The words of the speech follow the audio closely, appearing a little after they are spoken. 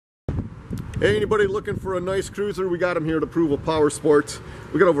Hey, anybody looking for a nice cruiser? We got them here at Approval Power Sports.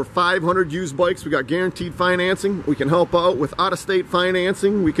 We got over 500 used bikes. We got guaranteed financing. We can help out with out-of-state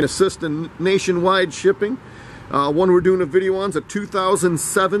financing. We can assist in nationwide shipping. One we're doing a video on is a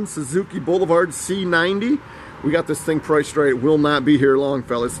 2007 Suzuki Boulevard C90. We got this thing priced right. It will not be here long,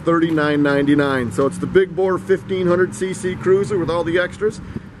 fellas. $39.99. So it's the big bore 1500cc cruiser with all the extras.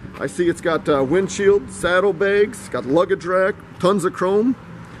 I see it's got windshield, saddlebags, got luggage rack, tons of chrome.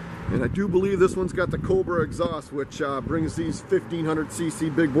 And I do believe this one's got the Cobra exhaust, which brings these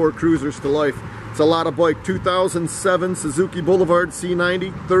 1500cc big bore cruisers to life. It's a lot of bike. 2007 Suzuki Boulevard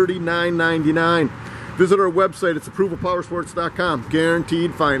C90, $39.99. Visit our website. It's approvalpowersports.com.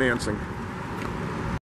 Guaranteed financing.